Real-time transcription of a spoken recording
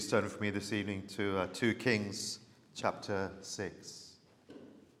turn with me this evening to 2 Kings chapter 6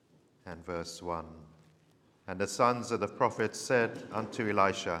 and verse 1. And the sons of the prophets said unto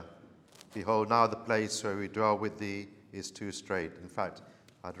Elisha, Behold, now the place where we dwell with thee is too strait. In fact,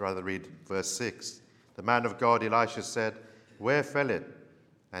 I'd rather read verse 6. The man of God, Elisha, said, Where fell it?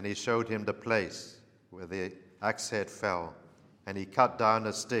 And he showed him the place where the axe head fell. And he cut down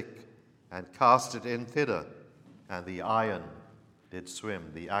a stick and cast it in thither, and the iron did swim.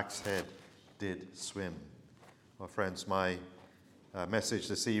 The axe head did swim. Well, friends, my message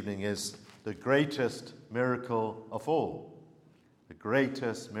this evening is the greatest miracle of all. The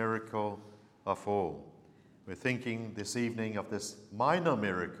greatest miracle of all. We're thinking this evening of this minor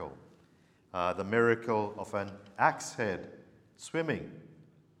miracle, the miracle of an axe head swimming.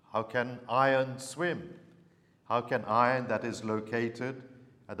 How can iron swim? How can iron that is located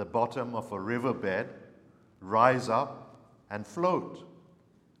at the bottom of a riverbed rise up and float?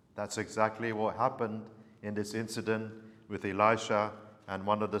 That's exactly what happened in this incident with Elisha and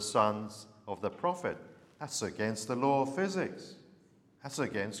one of the sons of the prophet. That's against the law of physics. That's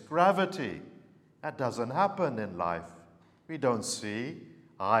against gravity. That doesn't happen in life. We don't see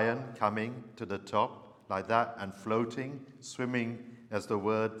iron coming to the top like that and floating, swimming, as the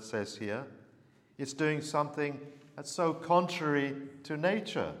word says here. It's doing something that's so contrary to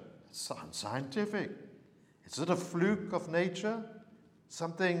nature. It's unscientific. Is it a fluke of nature?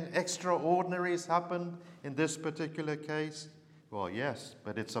 Something extraordinary has happened in this particular case? Well, yes,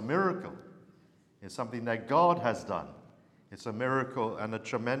 but it's a miracle. It's something that God has done. It's a miracle, and a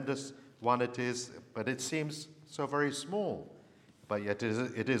tremendous one it is, but it seems so very small. But yet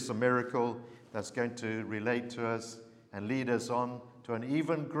it is a miracle that's going to relate to us and lead us on to an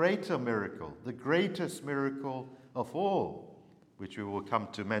even greater miracle, the greatest miracle of all, which we will come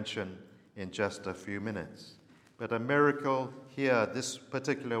to mention in just a few minutes. But a miracle here, this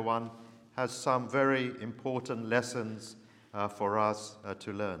particular one, has some very important lessons for us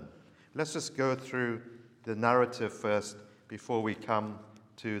to learn. Let's just go through the narrative first before we come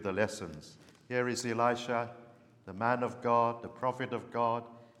to the lessons. Here is Elisha, the man of God, the prophet of God,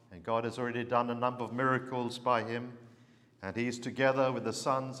 and God has already done a number of miracles by him. And he's together with the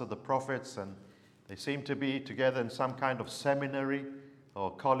sons of the prophets, and they seem to be together in some kind of seminary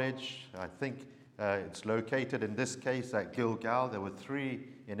or college. I think it's located in this case at Gilgal. There were 3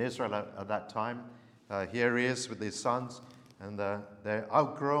 in Israel at that time. Here he is with his sons, and they're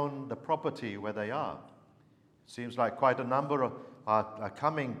outgrown the property where they are. Seems like quite a number are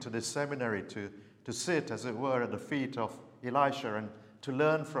coming to this seminary to sit, as it were, at the feet of Elisha and to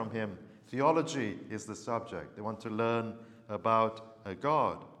learn from him. Theology is the subject. They want to learn about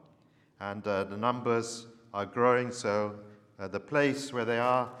God. And the numbers are growing, so the place where they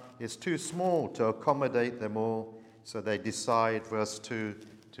are is too small to accommodate them all. So they decide, verse 2,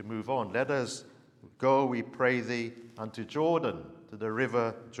 to move on. Let us go, we pray thee, unto Jordan, to the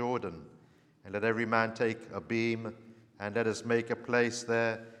river Jordan. And let every man take a beam, and let us make a place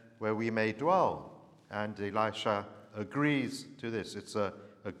there where we may dwell. And Elisha agrees to this. It's a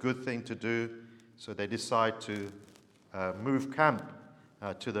good thing to do. So they decide to move camp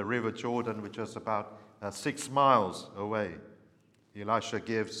to the river Jordan, which is about 6 miles away. Elisha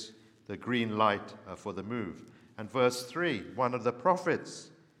gives the green light for the move. And verse 3, one of the prophets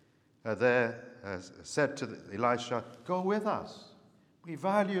there said to Elisha, Go with us. We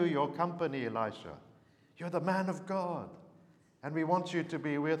value your company, Elisha. You're the man of God, and we want you to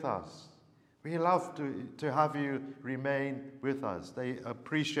be with us. We love to have you remain with us. They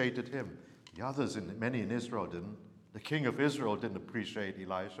appreciated him. The others, many in Israel didn't. The king of Israel didn't appreciate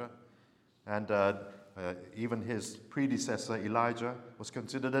Elisha. And even his predecessor, Elijah, was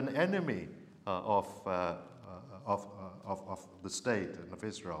considered an enemy of the state and of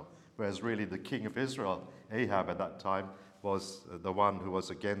Israel. Whereas really the king of Israel, Ahab at that time, was the one who was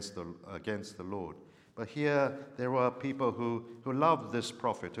against the Lord. But here there were people who loved this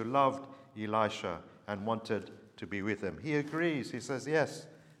prophet, who loved Elisha and wanted to be with him. He agrees. He says, Yes,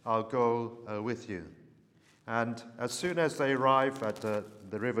 I'll go with you. And as soon as they arrive at the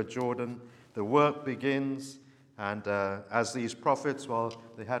river Jordan, the work begins. And as these prophets, well,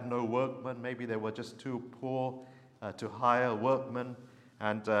 they had no workmen. Maybe they were just too poor to hire workmen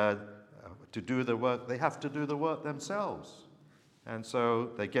and to do the work. They have to do the work themselves. And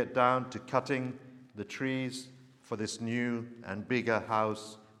so they get down to cutting the trees for this new and bigger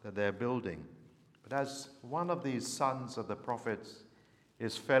house that they're building. But as one of these sons of the prophets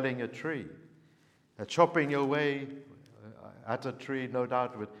is felling a tree, chopping away at a tree, no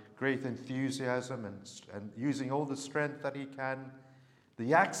doubt with great enthusiasm and using all the strength that he can,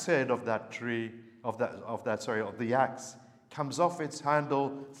 the axe head of that tree, of the axe, comes off its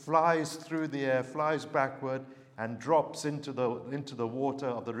handle, flies through the air, flies backward, and drops into the water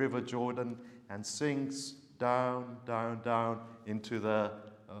of the river Jordan and sinks down, down, down into the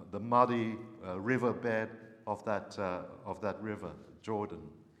muddy riverbed of that river, Jordan.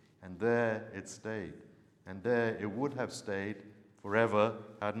 And there it stayed. And there it would have stayed forever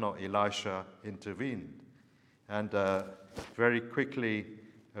had not Elisha intervened. And very quickly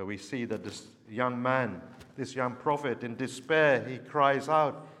we see that this young man, this young prophet, in despair, he cries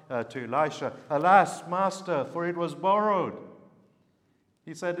out to Elisha, "Alas, master, for it was borrowed."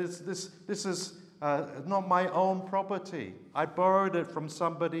 He said, this is not my own property. I borrowed it from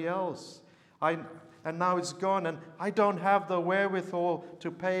somebody else. And now it's gone, and I don't have the wherewithal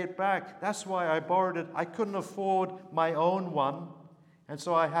to pay it back. That's why I borrowed it. I couldn't afford my own one, and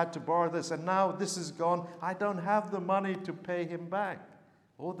so I had to borrow this. And now this is gone. I don't have the money to pay him back.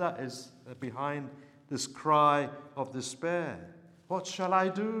 All that is behind this cry of despair. What shall I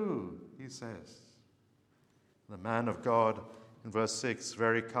do? He says. The man of God, in verse 6,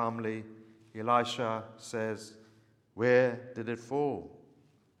 very calmly, Elisha says, "Where did it fall?"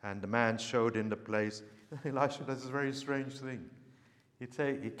 And the man showed in the place. Elisha does a very strange thing.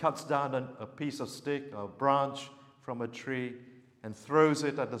 He cuts down a piece of stick, a branch from a tree, and throws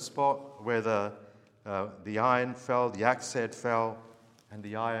it at the spot where the iron fell, the axe head fell, and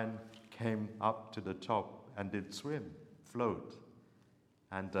the iron came up to the top and did float.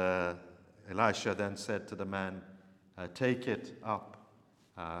 And Elisha then said to the man, "Take it up."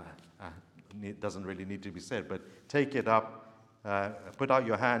 It doesn't really need to be said, but take it up. Put out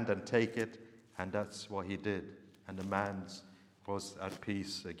your hand and take it. And that's what he did. And the man was at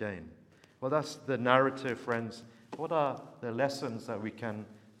peace again. Well, that's the narrative, friends. What are the lessons that we can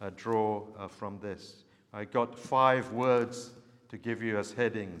draw from this? I got 5 words to give you as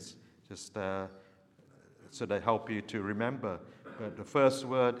headings, just so they help you to remember. But the first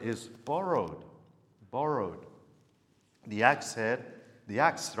word is borrowed. Borrowed. The axe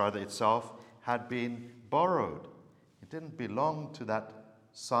itself had been borrowed. It didn't belong to that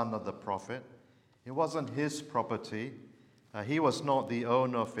son of the prophet. It wasn't his property. He was not the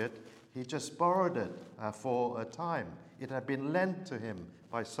owner of it. He just borrowed it for a time. It had been lent to him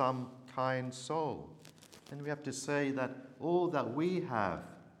by some kind soul. And we have to say that all that we have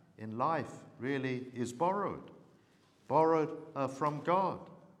in life really is borrowed. Borrowed from God.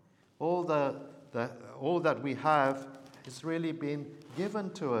 All that we have is really been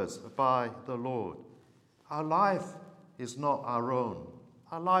given to us by the Lord. Our life is not our own.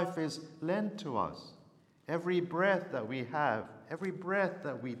 Our life is lent to us. Every breath that we have, every breath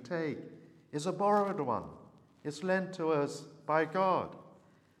that we take is a borrowed one. It's lent to us by God.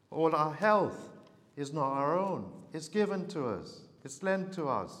 All our health is not our own. It's given to us. It's lent to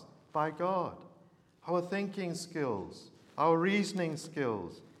us by God. Our thinking skills, our reasoning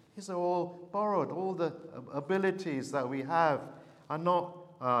skills, these are all borrowed. All the abilities that we have are not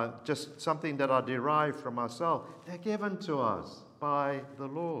just something that are derived from ourselves. They're given to us by the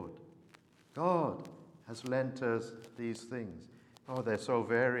Lord. God has lent us these things. Oh, they're so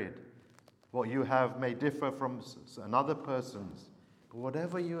varied. What you have may differ from another person's. But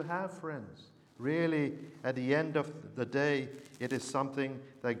whatever you have, friends, really, at the end of the day, it is something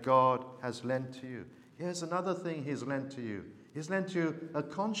that God has lent to you. Here's another thing He's lent to you. He's lent you a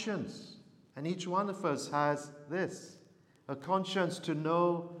conscience. And each one of us has this. A conscience to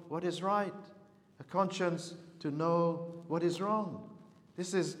know what is right. A conscience to know what is wrong.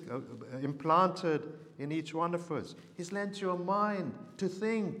 This is implanted in each one of us. He's lent you a mind to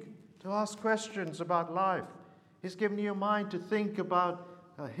think, to ask questions about life. He's given you a mind to think about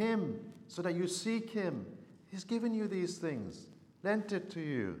Him so that you seek Him. He's given you these things, lent it to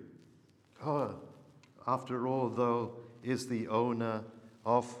you. God, after all, though, is the owner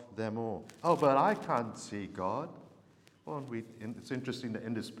of them all. Oh, but I can't see God. Well, it's interesting that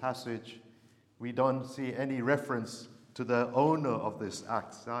in this passage, we don't see any reference to the owner of this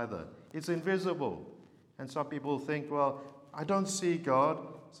axe either. It's invisible. And some people think, well, I don't see God,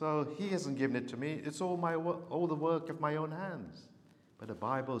 so He hasn't given it to me. It's all the work of my own hands. But the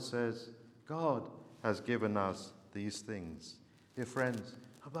Bible says God has given us these things. Dear friends,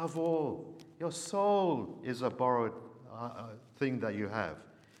 above all, your soul is a borrowed thing that you have.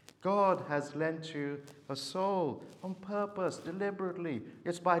 God has lent you a soul on purpose, deliberately.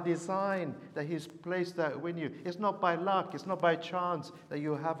 It's by design that He's placed that in you. It's not by luck, it's not by chance that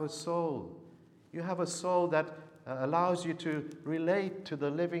you have a soul. You have a soul that allows you to relate to the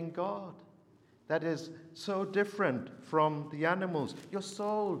living God. That is so different from the animals. Your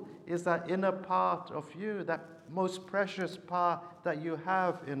soul is that inner part of you, that most precious part that you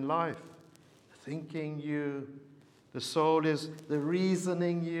have in life. Thinking you, The soul is the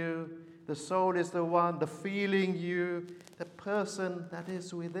reasoning you. The soul is the one, the feeling you, the person that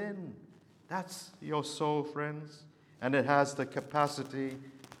is within. That's your soul, friends. And it has the capacity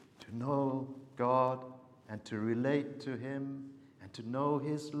to know God and to relate to Him and to know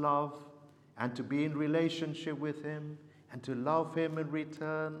His love and to be in relationship with Him and to love Him in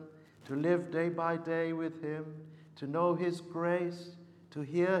return, to live day by day with Him, to know His grace, to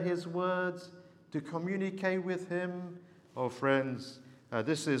hear His words, to communicate with Him. Oh, friends,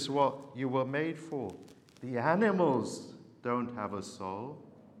 this is what you were made for. The animals don't have a soul,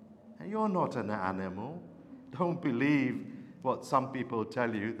 and you're not an animal. Don't believe what some people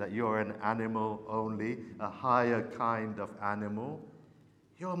tell you, that you're an animal only, a higher kind of animal.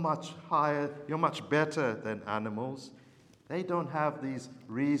 You're much higher, you're much better than animals. They don't have these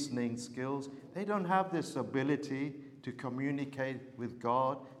reasoning skills. They don't have this ability to communicate with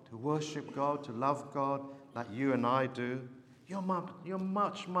God, to worship God, to love God like you and I do. You're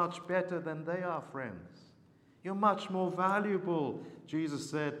much, much better than they are, friends. You're much more valuable, Jesus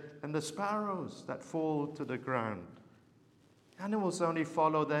said, than the sparrows that fall to the ground. Animals only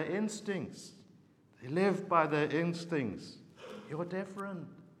follow their instincts. They live by their instincts. You're different.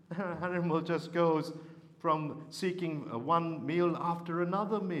 An animal just goes from seeking one meal after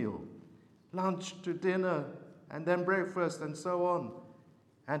another meal, lunch to dinner, and then breakfast, and so on,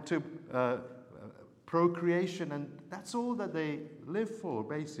 and to procreation, and that's all that they live for,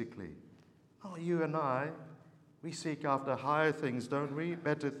 basically. Oh, you and I, we seek after higher things, don't we?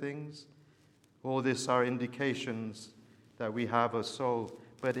 Better things. All this are indications that we have a soul,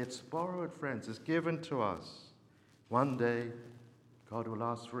 but it's borrowed, friends. It's given to us. One day, God will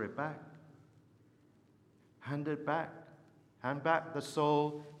ask for it back. Hand it back. Hand back the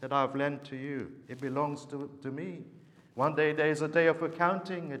soul that I've lent to you. It belongs to me. One day there's a day of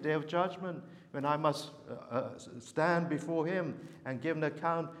accounting, a day of judgment, when I must stand before Him and give an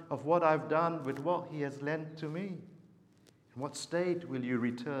account of what I've done with what He has lent to me. In what state will you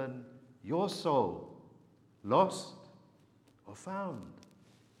return your soul? Lost or found?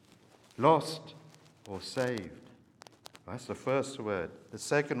 Lost or saved? That's the first word. The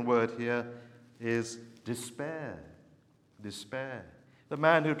second word here is despair. Despair. The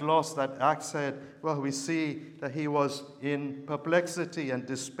man who'd lost that axe said, well, we see that he was in perplexity and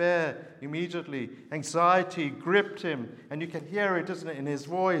despair immediately. Anxiety gripped him, and you can hear it, isn't it, in his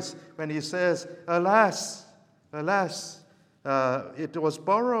voice when he says, alas, alas, it was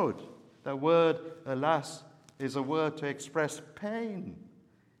borrowed. The word alas is a word to express pain.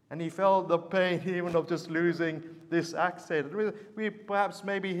 And he felt the pain even of just losing this axe head. Perhaps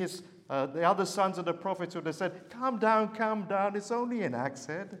maybe the other sons of the prophets would have said, calm down, it's only an axe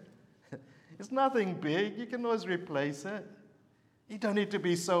head. It's nothing big, you can always replace it. You don't need to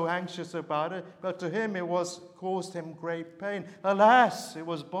be so anxious about it. But to him it caused him great pain. Alas, it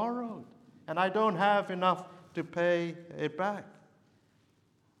was borrowed, and I don't have enough to pay it back.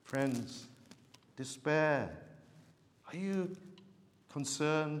 Friends, despair. Are you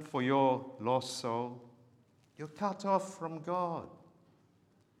concerned for your lost soul? You're cut off from God.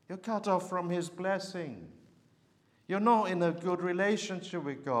 You're cut off from His blessing. You're not in a good relationship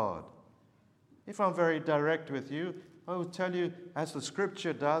with God. If I'm very direct with you, I will tell you, as the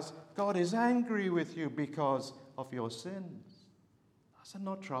Scripture does, God is angry with you because of your sins. Does it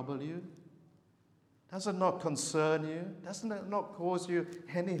not trouble you? Does it not concern you? Doesn't it not cause you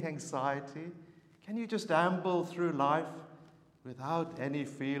any anxiety? Can you just amble through life without any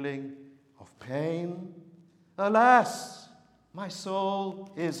feeling of pain? Alas, my soul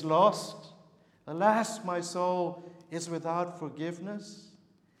is lost. Alas, my soul is without forgiveness.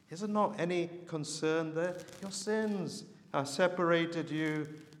 Is it not any concern there? Your sins have separated you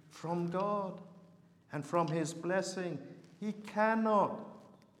from God and from His blessing. He cannot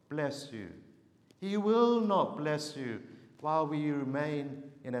bless you. He will not bless you while we remain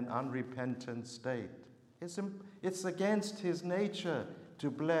in an unrepentant state. It's against His nature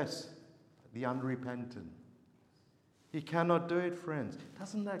to bless the unrepentant. He cannot do it, friends.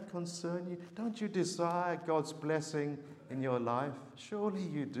 Doesn't that concern you? Don't you desire God's blessing in your life? Surely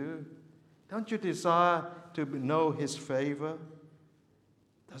you do. Don't you desire to know His favor?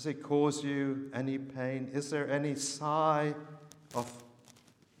 Does it cause you any pain? Is there any sigh of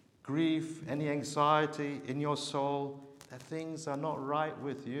grief, any anxiety in your soul that things are not right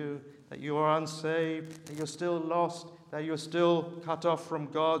with you, that you are unsaved, that you're still lost, that you're still cut off from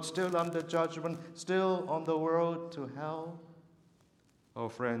God, still under judgment, still on the road to hell? Oh,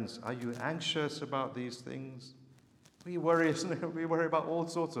 friends, are you anxious about these things? We worry, isn't it? We worry about all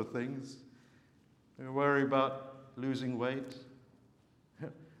sorts of things. We worry about losing weight.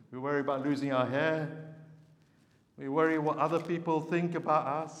 We worry about losing our hair. We worry what other people think about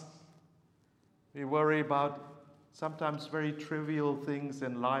us. We worry about sometimes very trivial things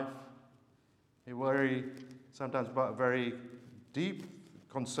in life. We worry sometimes about very deep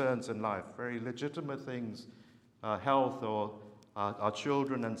concerns in life, very legitimate things, health or our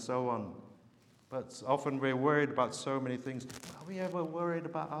children and so on. But often we're worried about so many things. Are we ever worried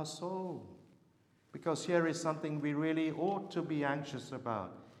about our soul? Because here is something we really ought to be anxious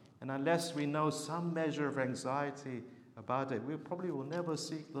about. And unless we know some measure of anxiety about it, we probably will never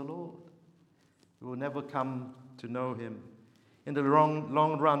seek the Lord. We will never come to know him. In the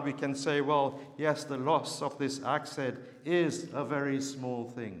long run, we can say, well, yes, the loss of this axe head is a very small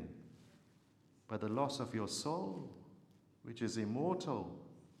thing. But the loss of your soul, which is immortal,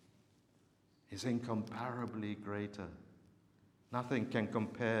 is incomparably greater. Nothing can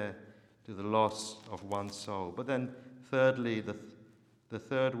compare to the loss of one's soul. But then thirdly, the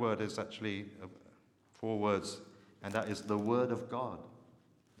third word is actually 4 words, and that is the Word of God.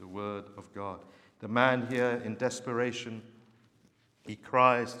 The Word of God. The man here in desperation, he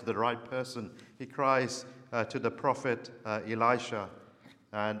cries to the right person. He cries to the prophet Elisha.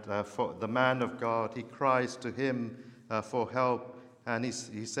 And for the man of God, he cries to him for help. And he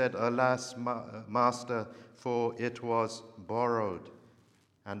said, "Alas, master, for it was borrowed."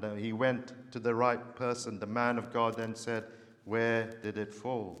 And he went to the right person. The man of God then said, "Where did it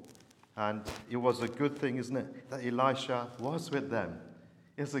fall?" And it was a good thing, isn't it, that Elisha was with them.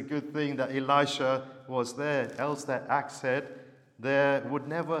 It's a good thing that Elisha was there, else that axe head there would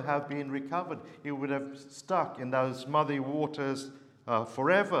never have been recovered. It would have stuck in those muddy waters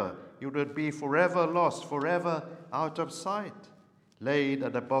forever. It would be forever lost, forever out of sight, laid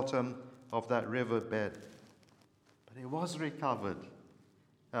at the bottom of that riverbed. But it was recovered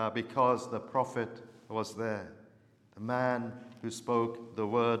because the prophet was there. The man who spoke the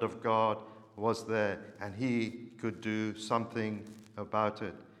word of God was there, and he could do something about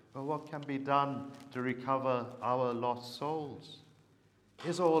it. But what can be done to recover our lost souls?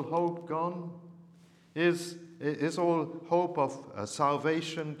 Is all hope gone? Is all hope of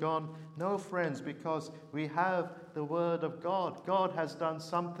salvation gone? No, friends, because we have the Word of God. God has done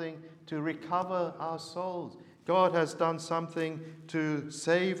something to recover our souls. God has done something to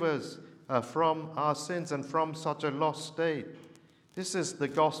save us from our sins and from such a lost state. This is the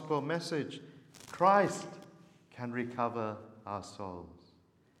gospel message. Christ can recover our souls.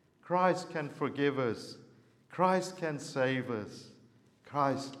 Christ can forgive us. Christ can save us.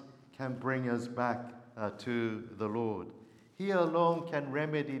 Christ can bring us back to the Lord. He alone can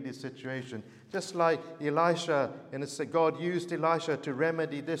remedy this situation. Just like Elisha, and God used Elisha to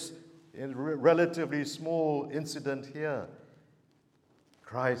remedy this relatively small incident here.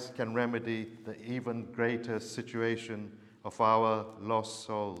 Christ can remedy the even greater situation of our lost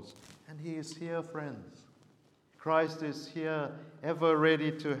souls. And he is here, friends. Christ is here, ever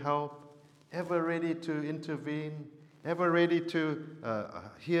ready to help, ever ready to intervene, ever ready to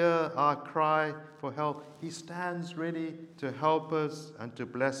hear our cry for help. He stands ready to help us and to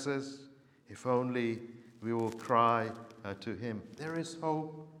bless us, if only we will cry to him. There is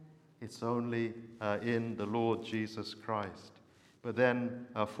hope. It's only in the Lord Jesus Christ. But then,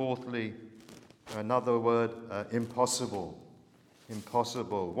 fourthly, another word, impossible.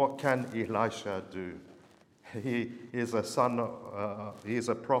 Impossible. What can Elisha do? He is a son, he is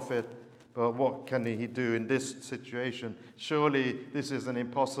a prophet, but what can he do in this situation? Surely this is an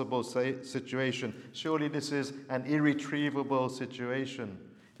impossible situation. Surely this is an irretrievable situation.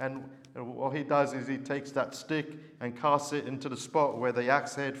 And what he does is he takes that stick and casts it into the spot where the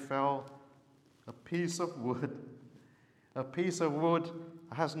axe head fell. A piece of wood. A piece of wood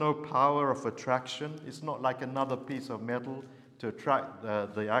has no power of attraction. It's not like another piece of metal to attract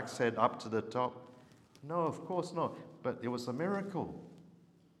the axe head up to the top. No, of course not. But it was a miracle.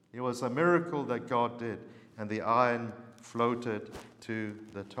 It was a miracle that God did, and the iron floated to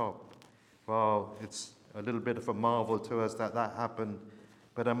the top. Well, it's a little bit of a marvel to us that happened,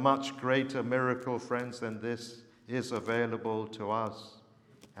 but a much greater miracle, friends, than this is available to us,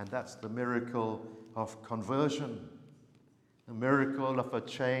 and that's the miracle of conversion, the miracle of a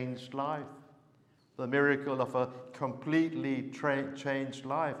changed life, the miracle of a completely changed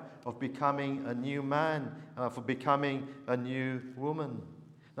life, of becoming a new man, for becoming a new woman.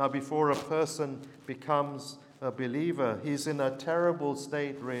 Now, before a person becomes a believer, he's in a terrible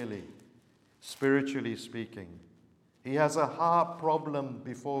state, really, spiritually speaking. He has a heart problem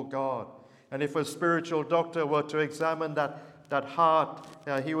before God. And if a spiritual doctor were to examine that heart,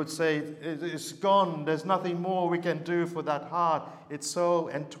 he would say, it's gone. There's nothing more we can do for that heart. It's so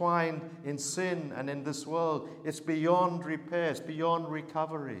entwined in sin and in this world. It's beyond repair. It's beyond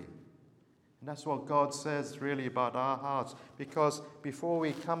recovery. And that's what God says really about our hearts. Because before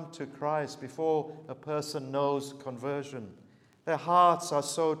we come to Christ, before a person knows conversion, their hearts are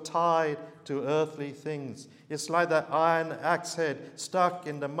so tied to earthly things. It's like that iron axe head stuck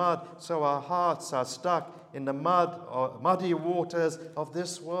in the mud, so our hearts are stuck in the muddy waters of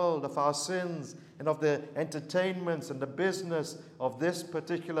this world, of our sins, and of the entertainments and the business of this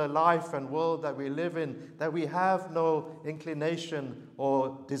particular life and world that we live in, that we have no inclination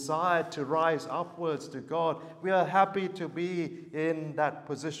or desire to rise upwards to God. We are happy to be in that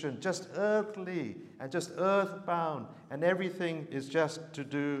position, just earthly and just earthbound, and everything is just to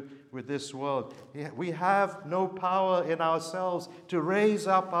do with this world. We have no power in ourselves to raise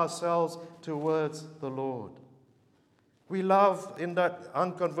up ourselves towards the Lord. We love in that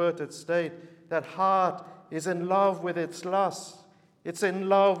unconverted state. That heart is in love with its lust. It's in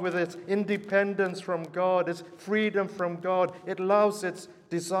love with its independence from God, its freedom from God. It loves its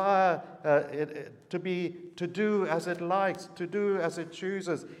desire to do as it likes, to do as it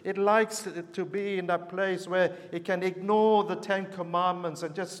chooses. It likes to be in that place where it can ignore the 10 Commandments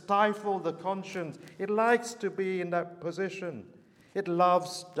and just stifle the conscience. It likes to be in that position. It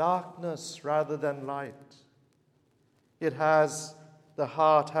loves darkness rather than light. The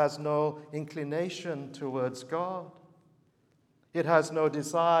heart has no inclination towards God. It has no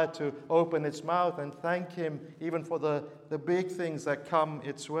desire to open its mouth and thank Him even for the big things that come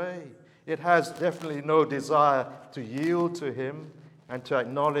its way. It has definitely no desire to yield to Him and to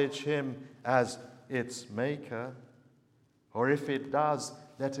acknowledge Him as its maker. Or if it does,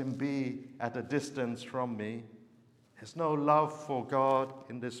 let Him be at a distance from me. There's no love for God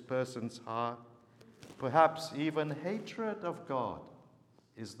in this person's heart. Perhaps even hatred of God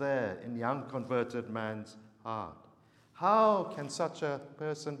is there in the unconverted man's heart. How can such a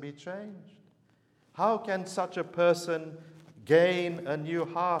person be changed? How can such a person gain a new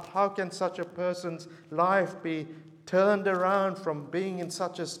heart? How can such a person's life be turned around from being in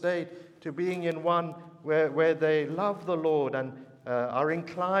such a state to being in one where they love the Lord and are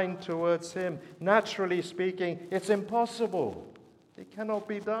inclined towards Him? Naturally speaking, it's impossible. It cannot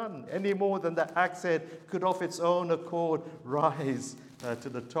be done any more than the axe head could of its own accord rise to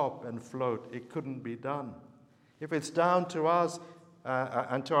the top and float. It couldn't be done. If it's down to us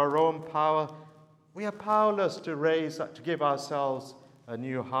and to our own power, we are powerless to give ourselves a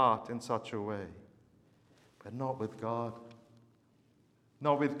new heart in such a way. But not with God.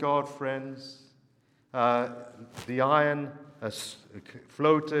 Not with God, friends. The iron has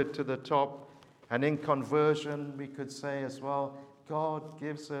floated to the top, and in conversion, we could say as well, God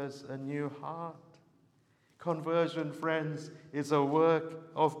gives us a new heart. Conversion, friends, is a work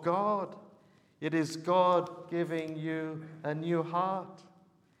of God. It is God giving you a new heart.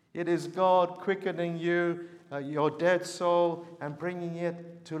 It is God quickening you, your dead soul, and bringing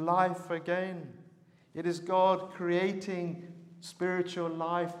it to life again. It is God creating spiritual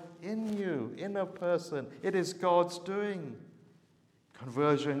life in you, in a person. It is God's doing.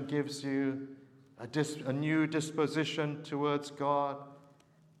 Conversion gives you a new disposition towards God,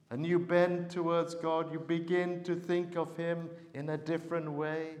 a new bend towards God. You begin to think of Him in a different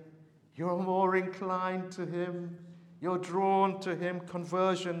way. You're more inclined to Him. You're drawn to Him.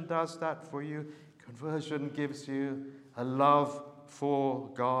 Conversion does that for you. Conversion gives you a love for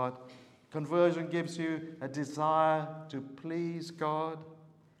God. Conversion gives you a desire to please God.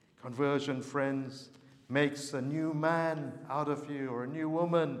 Conversion, friends, makes a new man out of you or a new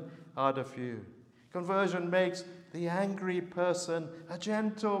woman out of you. Conversion makes the angry person a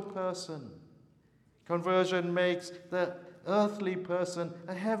gentle person. Conversion makes the earthly person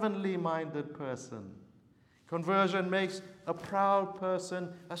a heavenly-minded person. Conversion makes a proud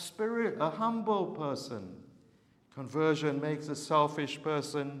person a humble person. Conversion makes a selfish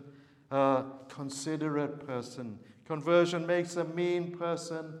person a considerate person. Conversion makes a mean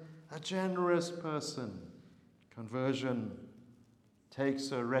person a generous person. Conversion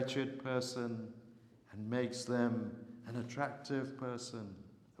takes a wretched person and makes them an attractive person,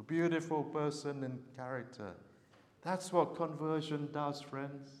 a beautiful person in character. That's what conversion does,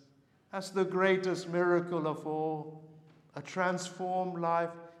 friends. That's the greatest miracle of all. A transformed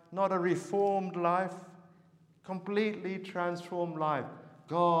life, not a reformed life, completely transformed life.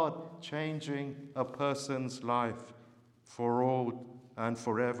 God changing a person's life for all and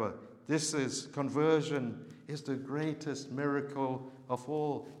forever. Conversion is the greatest miracle of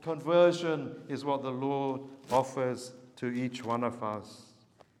all. Conversion is what the Lord offers to each one of us.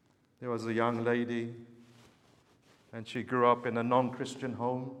 There was a young lady, and she grew up in a non-Christian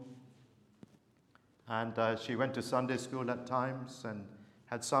home. And she went to Sunday school at times and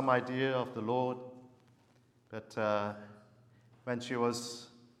had some idea of the Lord. But when she was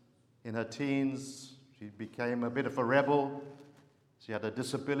In her teens, she became a bit of a rebel. She had a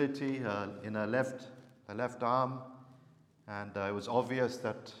disability in her left arm, and it was obvious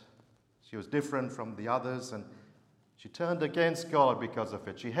that she was different from the others, and she turned against God because of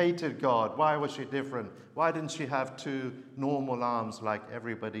it. She hated God. Why was she different? Why didn't she have two normal arms like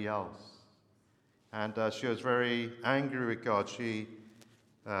everybody else? And she was very angry with God. She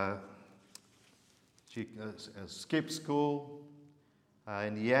skipped school.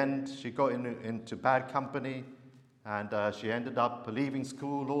 In the end, she got into bad company, and she ended up leaving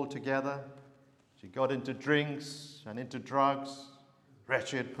school altogether. She got into drinks and into drugs.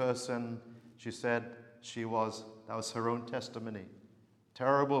 Wretched person, she said that was her own testimony.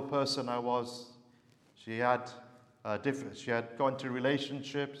 Terrible person I was. She had gone to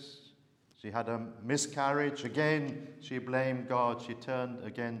relationships. She had a miscarriage. Again, she blamed God. She turned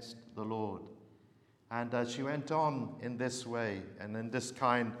against the Lord. And she went on in this way and in this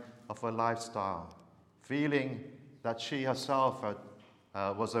kind of a lifestyle, feeling that she herself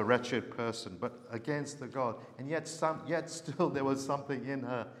was a wretched person, but against the God. And yet still there was something in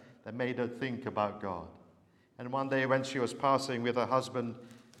her that made her think about God. And one day when she was passing with her husband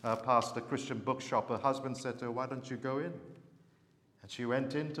past a Christian bookshop, her husband said to her, "Why don't you go in?" And she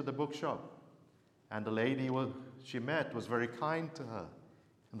went into the bookshop. And the lady she met was very kind to her.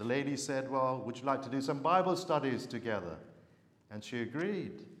 And the lady said, "Well, would you like to do some Bible studies together?" And she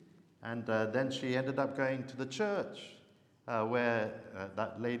agreed. And then she ended up going to the church where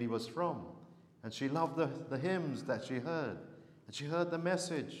that lady was from. And she loved the hymns that she heard. And she heard the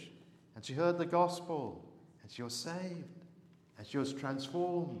message. And she heard the gospel. And she was saved. And she was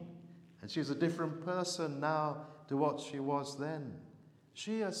transformed. And she's a different person now to what she was then.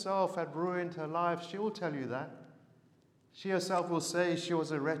 She herself had ruined her life. She will tell you that. She herself will say she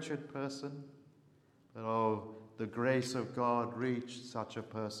was a wretched person. But oh, the grace of God reached such a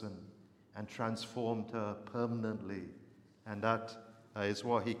person and transformed her permanently. And that is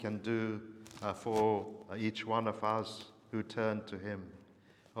what he can do for each one of us who turn to him.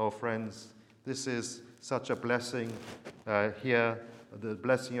 Oh, friends, this is such a blessing here, the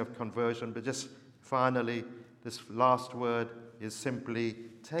blessing of conversion. But just finally, this last word is simply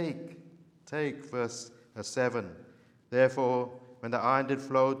take. Take, verse 7. Therefore, when the iron did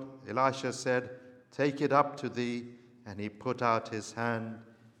float, Elisha said, "Take it up to thee." And he put out his hand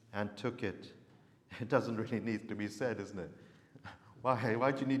and took it. It doesn't really need to be said, isn't it?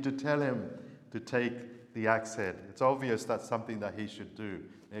 Why do you need to tell him to take the axe head? It's obvious that's something that he should do.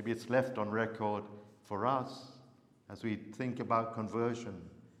 Maybe it's left on record for us as we think about conversion.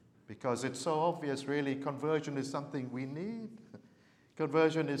 Because it's so obvious, really, conversion is something we need.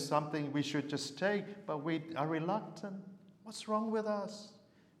 Conversion is something we should just take, but we are reluctant. What's wrong with us?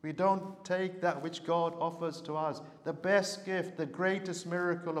 We don't take that which God offers to us, the best gift, the greatest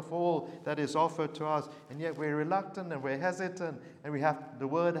miracle of all that is offered to us, and yet we're reluctant and we're hesitant, and the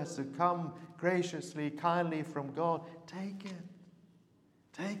word has to come graciously, kindly from God. Take it.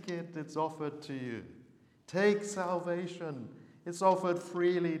 Take it. It's offered to you. Take salvation. It's offered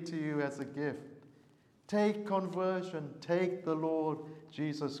freely to you as a gift. Take conversion. Take the Lord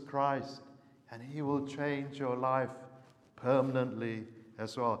Jesus Christ, and he will change your life permanently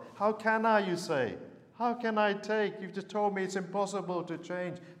as well. How can I, you say? How can I take? You've just told me it's impossible to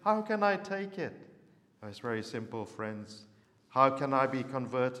change. How can I take it? Oh, it's very simple, friends. How can I be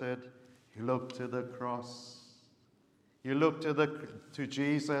converted? You look to the cross. You look to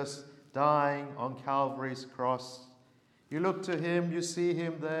Jesus dying on Calvary's cross. You look to him, you see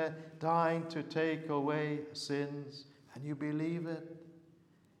him there dying to take away sins, and you believe it.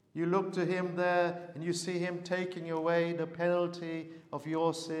 You look to him there and you see him taking away the penalty of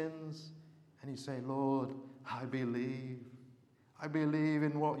your sins, and you say, "Lord, I believe. I believe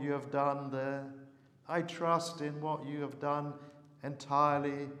in what you have done there. I trust in what you have done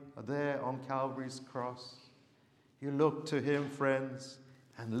entirely there on Calvary's cross." You look to him, friends,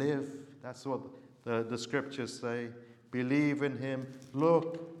 and live. That's what the scriptures say. Believe in him.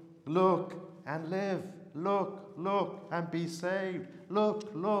 Look and live. Look and be saved.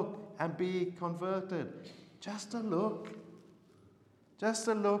 Look and be converted. Just a look. Just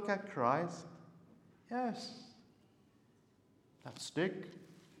a look at Christ. Yes. That stick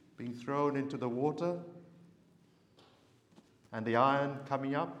being thrown into the water and the iron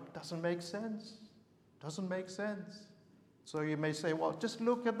coming up doesn't make sense. Doesn't make sense. So you may say, well, just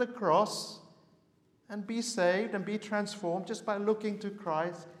look at the cross and be saved and be transformed just by looking to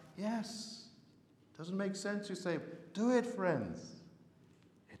Christ. Yes. Doesn't make sense. You say, do it, friends.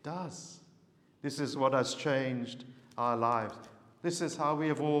 It does. This is what has changed our lives. This is how we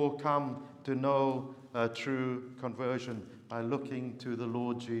have all come to know true conversion. by looking to the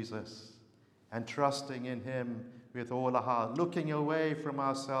Lord Jesus and trusting in him with all our heart, looking away from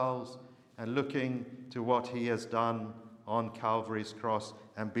ourselves and looking to what he has done on Calvary's cross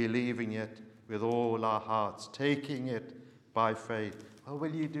and believing it with all our hearts, taking it by faith. Oh,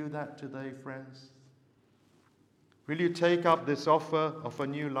 will you do that today, friends? Will you take up this offer of a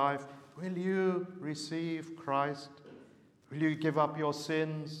new life? Will you receive Christ? Will you give up your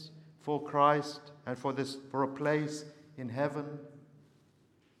sins for Christ and for a place in heaven?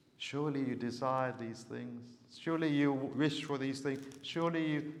 Surely you desire these things. Surely you wish for these things.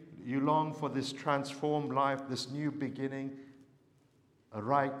 Surely you long for this transformed life, this new beginning, a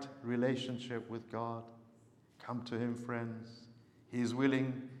right relationship with God. Come to him, friends. He is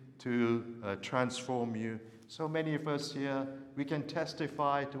willing to transform you. So many of us here, we can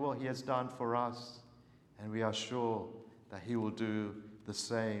testify to what he has done for us, and we are sure that he will do the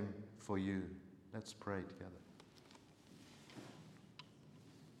same for you. Let's pray together.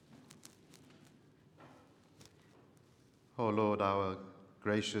 Oh Lord, our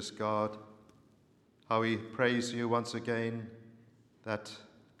gracious God, how we praise you once again that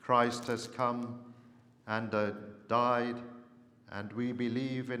Christ has come and died, and we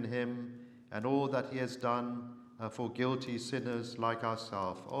believe in him and all that he has done for guilty sinners like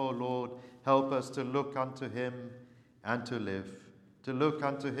ourselves. Oh Lord, help us to look unto him and to live, to look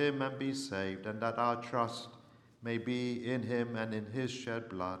unto him and be saved, and that our trust may be in him and in his shed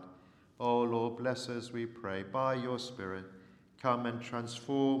blood. Oh Lord, bless us, we pray, by your Spirit. Come and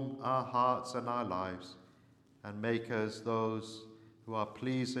transform our hearts and our lives and make us those who are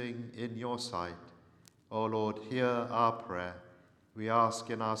pleasing in your sight. Oh Lord, hear our prayer. We ask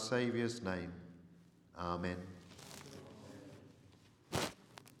in our Saviour's name. Amen.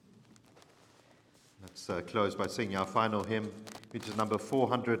 Let's close by singing our final hymn, which is number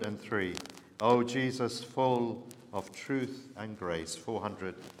 403. O Jesus, full of truth and grace,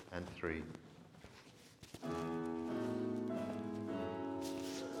 403.